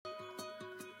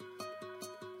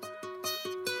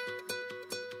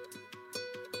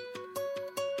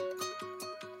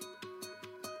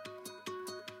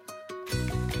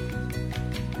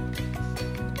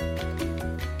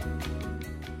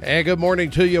And good morning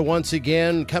to you once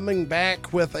again. Coming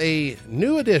back with a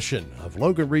new edition of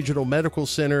Logan Regional Medical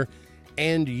Center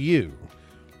and You.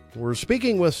 We're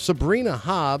speaking with Sabrina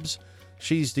Hobbs.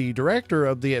 She's the director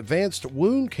of the Advanced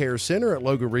Wound Care Center at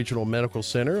Logan Regional Medical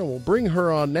Center, and we'll bring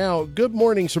her on now. Good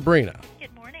morning, Sabrina.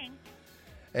 Good morning.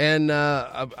 And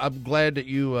I'm glad that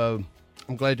you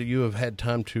have had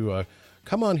time to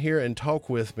come on here and talk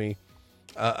with me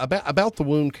about the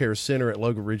Wound Care Center at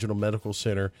Logan Regional Medical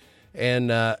Center. And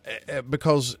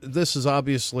because this is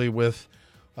obviously with,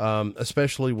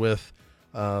 especially with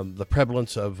the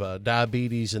prevalence of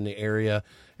diabetes in the area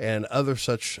and other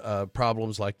such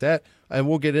problems like that, and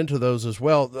we'll get into those as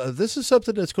well. This is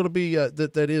something that's going to be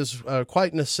that is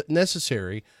quite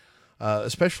necessary,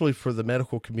 especially for the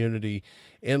medical community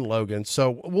in Logan.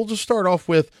 So we'll just start off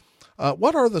with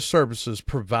what are the services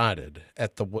provided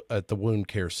at the Wound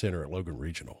Care Center at Logan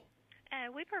Regional?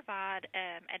 We provide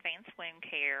advanced wound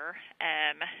care,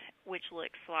 which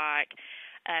looks like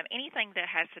anything that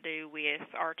has to do with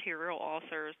arterial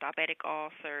ulcers, diabetic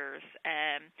ulcers,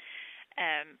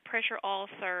 pressure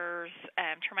ulcers,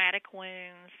 traumatic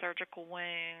wounds, surgical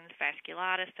wounds,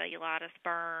 vasculitis, cellulitis,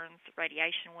 burns,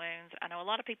 radiation wounds. I know a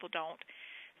lot of people don't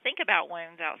think about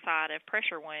wounds outside of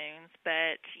pressure wounds,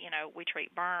 but, we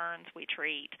treat burns, we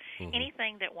treat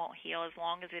anything that won't heal. As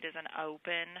long as it is an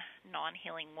open,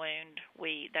 non-healing wound,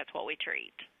 that's what we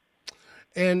treat.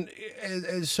 And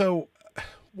so,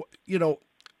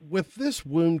 with this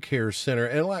wound care center,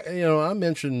 and I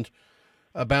mentioned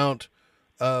about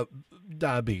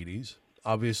diabetes.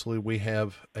 Obviously, we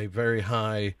have a very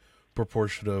high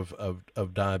proportion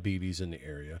of diabetes in the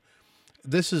area.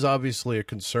 This is obviously a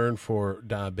concern for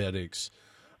diabetics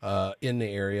in the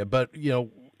area, but,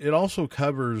 it also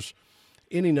covers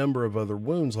any number of other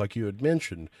wounds like you had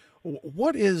mentioned.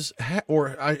 What is,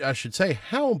 or I should say,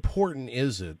 how important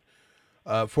is it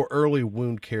for early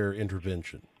wound care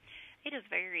intervention? It is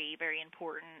very, very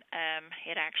important.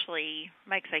 It actually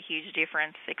makes a huge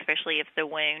difference, especially if the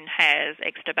wound has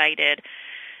extubated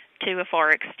to a far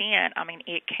extent. I mean,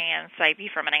 it can save you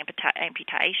from an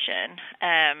amputation.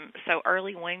 So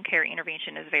early wound care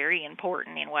intervention is very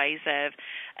important in ways of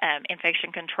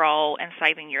infection control and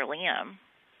saving your limb.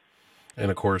 And,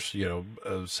 of course,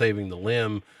 saving the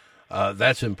limb,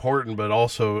 that's important, but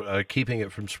also keeping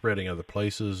it from spreading other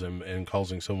places and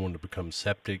causing someone to become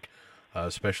septic,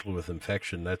 especially with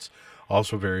infection. That's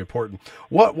also very important.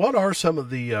 What are some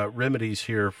of the remedies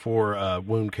here for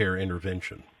wound care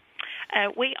intervention?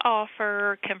 We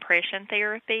offer compression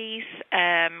therapies.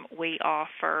 We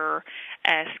offer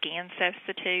skin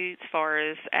substitutes, as far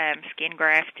as skin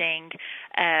grafting,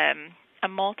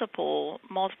 multiple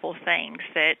things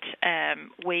that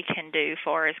we can do as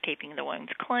far as keeping the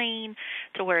wounds clean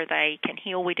to where they can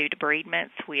heal. We do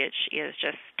debridements, which is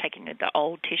just taking the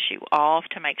old tissue off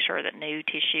to make sure that new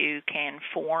tissue can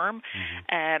form.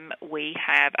 We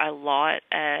have a lot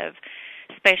of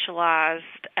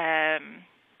specialized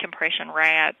compression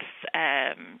wraps.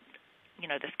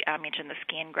 I mentioned the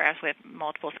skin grafts. We have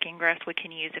multiple skin grafts we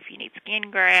can use if you need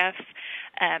skin grafts.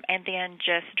 And then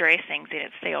just dressings in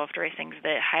itself, dressings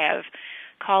that have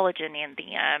collagen in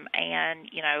them and,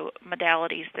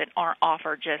 modalities that aren't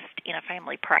offered just in a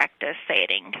family practice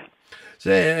setting.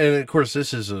 So, and, of course,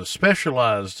 this is a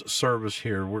specialized service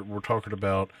here. We're talking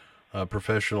about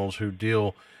professionals who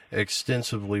deal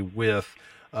extensively with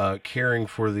caring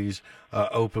for these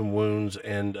open wounds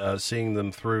and seeing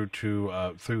them through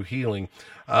healing.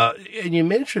 And you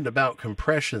mentioned about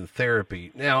compression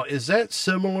therapy. Now, is that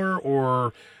similar,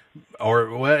 or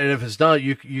and if it's not,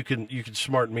 you can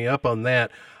smarten me up on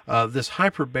that. This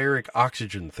hyperbaric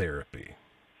oxygen therapy.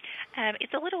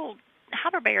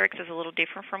 Hyperbarics is a little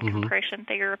different from compression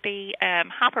therapy.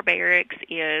 Hyperbarics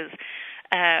is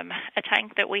a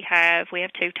tank that we have. We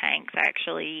have two tanks,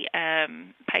 actually.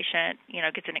 Patient,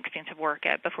 gets an extensive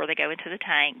workup before they go into the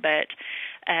tank, but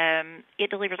it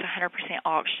delivers 100%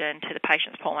 oxygen to the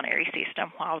patient's pulmonary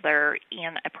system while they're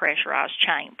in a pressurized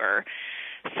chamber.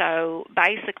 So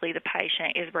basically the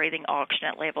patient is breathing oxygen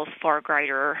at levels far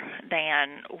greater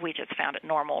than which is found at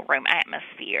normal room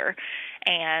atmosphere.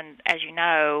 And as you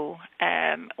know,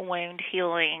 wound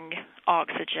healing,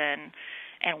 oxygen,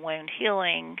 and wound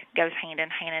healing goes hand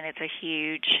in hand, and it's a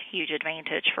huge, huge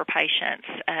advantage for patients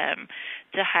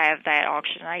to have that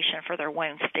oxygenation for their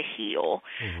wounds to heal.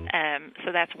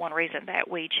 So that's one reason that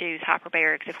we choose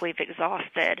hyperbarics. If we've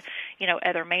exhausted,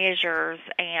 other measures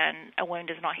and a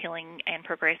wound is not healing and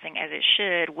progressing as it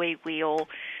should, we will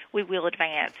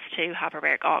advance to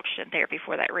hyperbaric oxygen therapy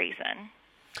for that reason.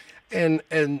 And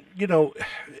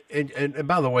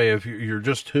by the way, if you're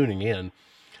just tuning in,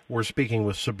 we're speaking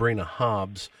with Sabrina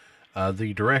Hobbs,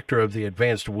 the director of the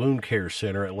Advanced Wound Care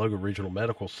Center at Logan Regional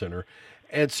Medical Center.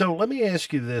 And so let me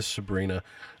ask you this, Sabrina.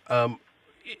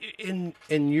 In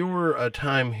your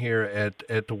time here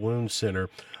at the Wound Center,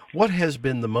 what has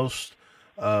been the most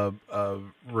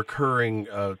recurring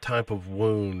type of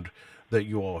wound that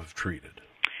you all have treated?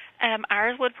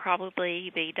 Ours would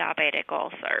probably be diabetic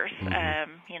ulcers,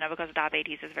 because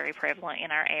diabetes is very prevalent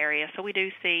in our area. So we do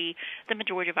see the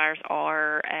majority of ours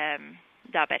are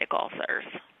diabetic ulcers.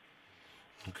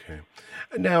 Okay.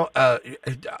 Now,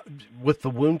 with the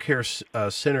Wound Care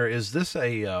Center, is this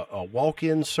a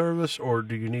walk-in service, or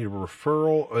do you need a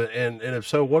referral? And if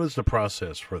so, what is the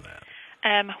process for that?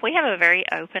 We have a very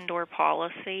open-door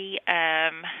policy.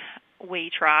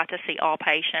 We try to see all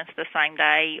patients the same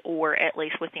day or at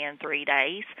least within 3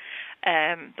 days.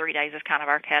 3 days is kind of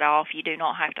our cutoff. You do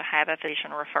not have to have a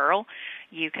physician referral.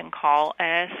 You can call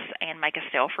us and make a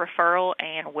self-referral,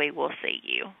 and we will see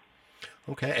you.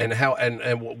 Okay, and how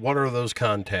and what are those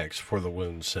contacts for the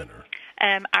Wound Center?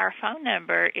 Our phone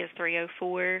number is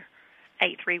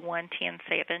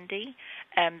 304-831-1070.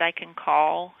 They can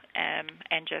call and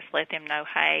just let them know,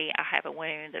 hey, I have a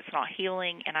wound that's not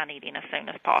healing, and I need it as soon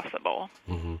as possible.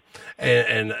 Mm-hmm.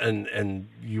 And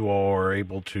you all are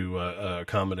able to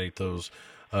accommodate those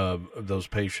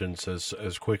patients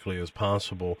as quickly as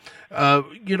possible.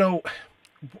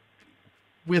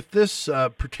 With this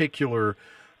particular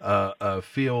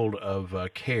field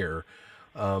of care,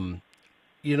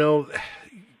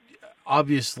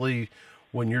 obviously,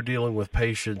 when you're dealing with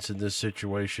patients in this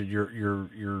situation,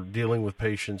 you're dealing with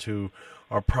patients who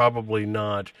are probably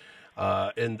not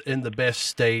in the best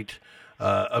state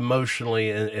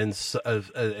emotionally and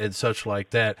such like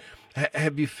that.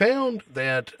 Have you found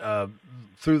that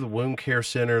through the Wound Care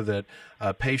Center that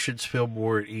patients feel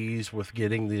more at ease with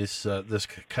getting this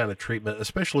kind of treatment,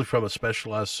 especially from a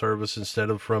specialized service instead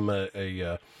of from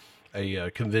a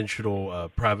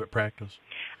conventional private practice?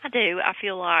 I do. I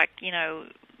feel like,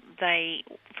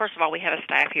 first of all, we have a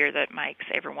staff here that makes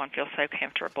everyone feel so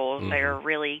comfortable. Mm-hmm.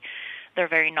 They're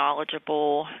very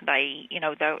knowledgeable.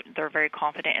 They're very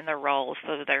confident in their roles,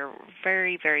 so they're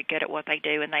very, very good at what they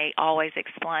do, and they always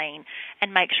explain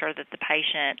and make sure that the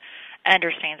patient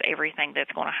understands everything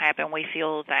that's going to happen. We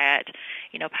feel that,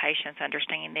 patients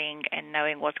understanding and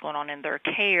knowing what's going on in their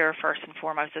care, first and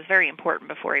foremost, is very important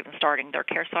before even starting their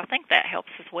care. So I think that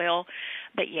helps as well.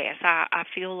 But, yes, I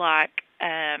feel like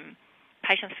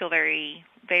patients feel very,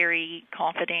 very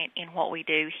confident in what we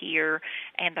do here,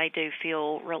 and they do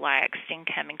feel relaxed in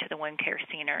coming to the Wound Care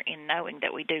Center in knowing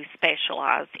that we do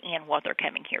specialize in what they're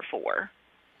coming here for.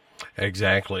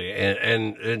 Exactly.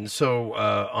 And so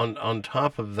on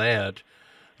top of that,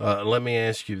 let me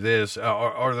ask you this.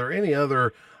 Are there any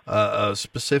other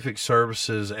specific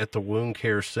services at the Wound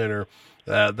Care Center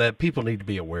that people need to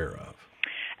be aware of?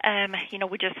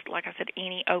 We just, like I said,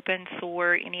 any open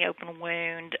sore, any open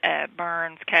wound,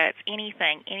 burns, cuts,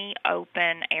 anything, any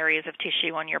open areas of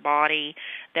tissue on your body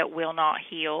that will not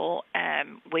heal,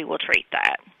 we will treat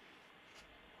that.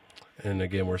 And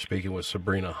again, we're speaking with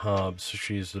Sabrina Hobbs.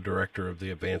 She's the director of the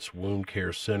Advanced Wound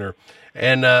Care Center.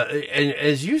 And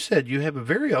as you said, you have a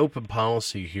very open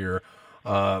policy here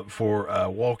for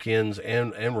walk-ins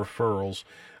and referrals.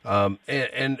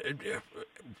 And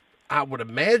I would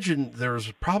imagine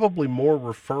there's probably more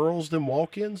referrals than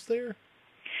walk-ins there?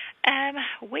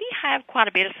 We have quite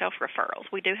a bit of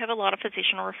self-referrals. We do have a lot of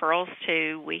physician referrals,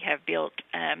 too. We have built,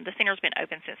 the center's been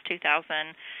open since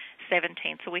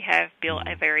 2017, so we have built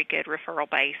a very good referral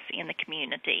base in the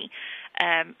community.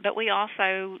 But we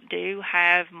also do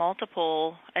have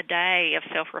multiple a day of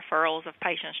self-referrals of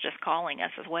patients just calling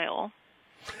us as well.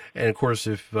 And, of course,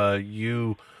 if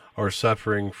you are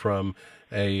suffering from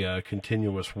a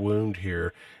continuous wound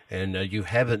here and you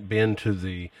haven't been to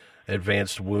the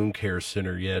Advanced Wound Care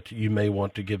Center yet, you may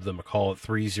want to give them a call at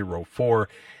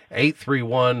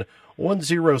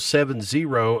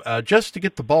 304-831-1070 just to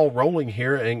get the ball rolling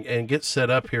here and get set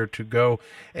up here to go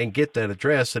and get that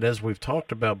address. And as we've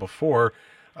talked about before,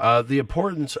 the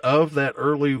importance of that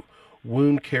early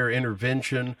wound care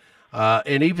intervention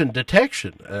and even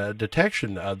detection,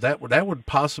 that would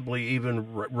possibly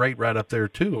even rate right up there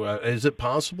too. Is it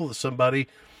possible that somebody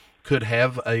could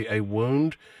have a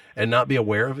wound and not be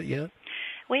aware of it yet?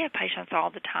 We have patients all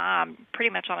the time, pretty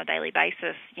much on a daily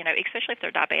basis, especially if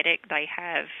they're diabetic. They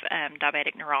have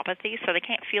diabetic neuropathy, so they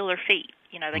can't feel their feet.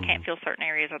 They can't feel certain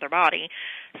areas of their body.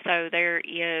 So there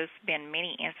has been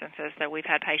many instances that we've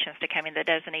had patients to come in that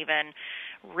doesn't even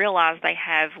realize they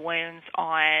have wounds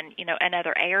on,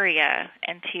 another area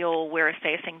until we're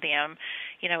assessing them,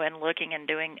 and looking and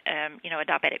doing, a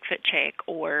diabetic foot check,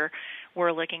 or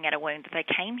we're looking at a wound that they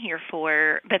came here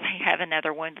for, but they have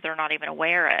another wound that they're not even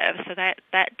aware of. So that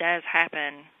does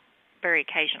happen very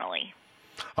occasionally.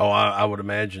 Oh, I would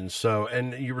imagine so.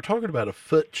 And you were talking about a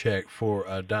foot check for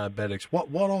diabetics. What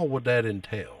all would that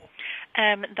entail?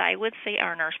 They would see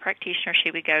our nurse practitioner.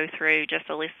 She would go through just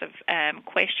a list of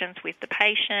questions with the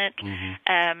patient,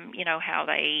 how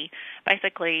they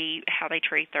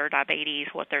treat their diabetes,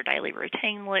 what their daily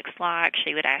routine looks like.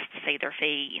 She would ask to see their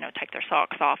feet, take their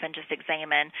socks off and just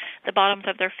examine the bottoms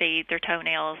of their feet, their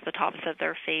toenails, the tops of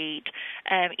their feet,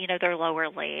 their lower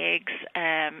legs.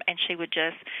 And she would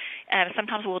just,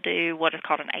 sometimes we'll do what is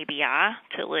called an ABI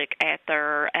to look at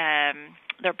their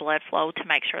blood flow to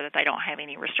make sure that they don't have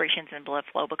any restrictions in blood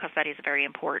flow, because that is very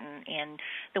important in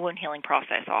the wound healing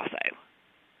process also.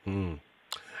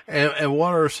 And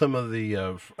what are some of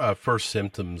the first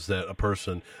symptoms that a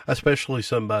person, especially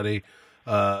somebody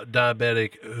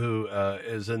diabetic who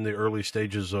is in the early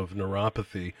stages of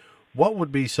neuropathy, what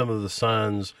would be some of the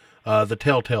signs, the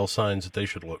telltale signs that they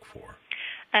should look for?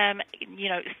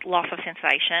 Loss of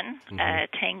sensation,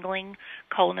 tingling,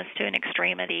 coldness to an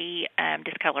extremity,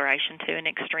 discoloration to an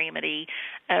extremity,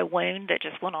 a wound that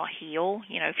just will not heal.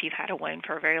 If you've had a wound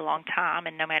for a very long time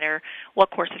and no matter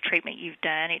what course of treatment you've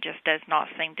done, it just does not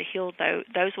seem to heal.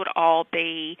 Those would all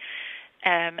be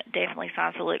definitely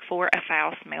signs to look for. A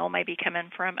foul smell may be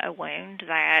coming from a wound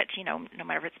that, no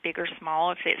matter if it's big or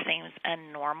small, if it seems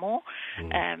unnormal,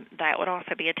 that would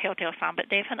also be a telltale sign. But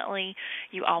definitely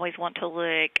you always want to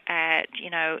look at,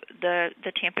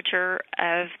 the temperature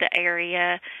of the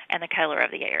area and the color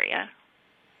of the area.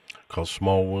 Because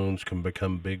small wounds can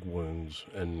become big wounds,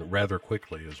 and rather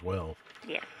quickly as well.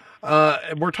 Yes.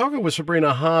 We're talking with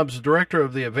Sabrina Hobbs, Director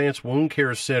of the Advanced Wound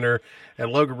Care Center at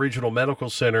Logan Regional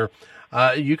Medical Center.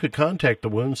 You could contact the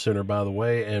Wound Center, by the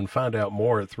way, and find out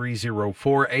more at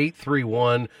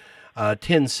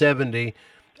 304-831-1070.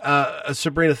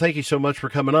 Sabrina, thank you so much for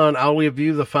coming on. I'll leave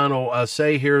you the final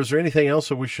say here. Is there anything else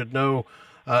that we should know,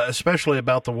 especially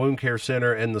about the Wound Care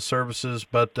Center and the services,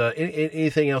 but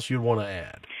anything else you'd want to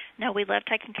add? No, we love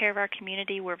taking care of our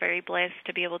community. We're very blessed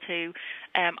to be able to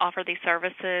offer these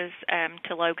services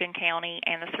to Logan County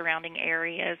and the surrounding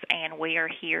areas, and we are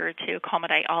here to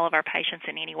accommodate all of our patients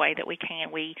in any way that we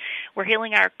can. We're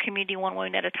healing our community one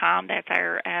wound at a time. That's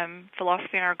our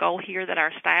philosophy and our goal here, that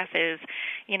our staff is,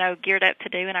 geared up to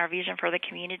do, and our vision for the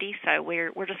community. So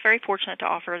we're just very fortunate to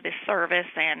offer this service,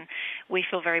 and we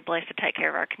feel very blessed to take care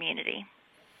of our community.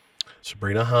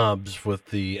 Sabrina Hobbs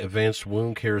with the Advanced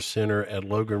Wound Care Center at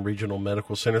Logan Regional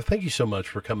Medical Center. Thank you so much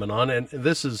for coming on. And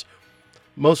this is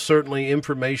most certainly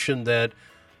information that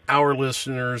our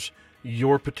listeners,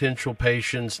 your potential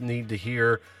patients, need to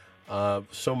hear.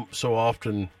 So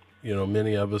often,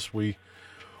 many of us, we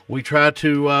try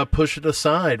to push it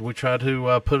aside. We try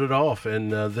to put it off.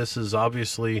 And this is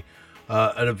obviously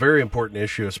a very important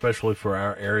issue, especially for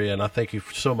our area. And I thank you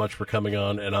so much for coming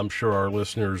on, and I'm sure our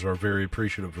listeners are very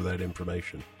appreciative of that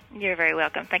information. You're very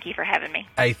welcome. Thank you for having me.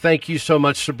 Hey, thank you so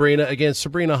much, Sabrina. Again,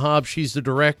 Sabrina Hobbs, she's the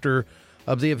director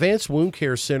of the Advanced Wound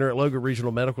Care Center at Logan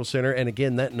Regional Medical Center. And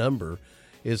again, that number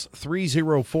is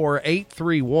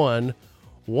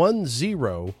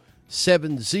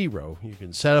 304-831-1070. You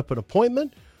can set up an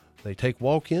appointment. They take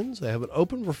walk-ins. They have an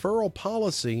open referral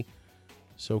policy,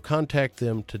 so contact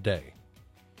them today.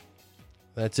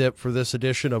 That's it for this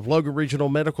edition of Logan Regional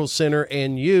Medical Center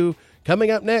and You.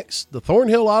 Coming up next, the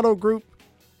Thornhill Auto Group,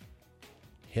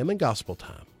 Hymn and Gospel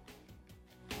Time.